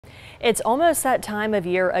It's almost that time of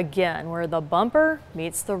year again where the bumper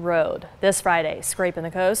meets the road. This Friday, Scrapin the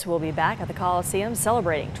Coast will be back at the Coliseum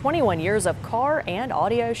celebrating 21 years of car and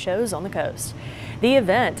audio shows on the coast. The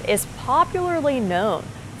event is popularly known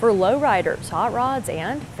for lowriders, hot rods,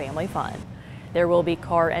 and family fun. There will be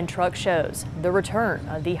car and truck shows, the return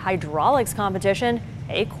of the hydraulics competition,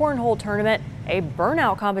 a cornhole tournament, a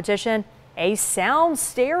burnout competition, a sound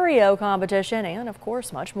stereo competition, and of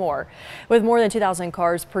course much more. With more than 2,000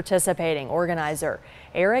 cars participating, organizer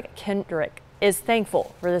Eric Kendrick is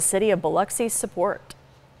thankful for the city of Biloxi's support.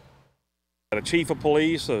 A chief of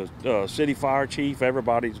police, a city fire chief,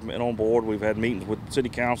 everybody's been on board. We've had meetings with city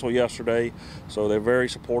council yesterday, so they're very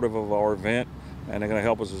supportive of our event and they're going to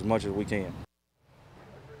help us as much as we can.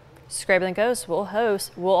 Scrapin the Coast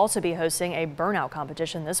will also be hosting a burnout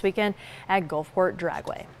competition this weekend at Gulfport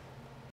Dragway.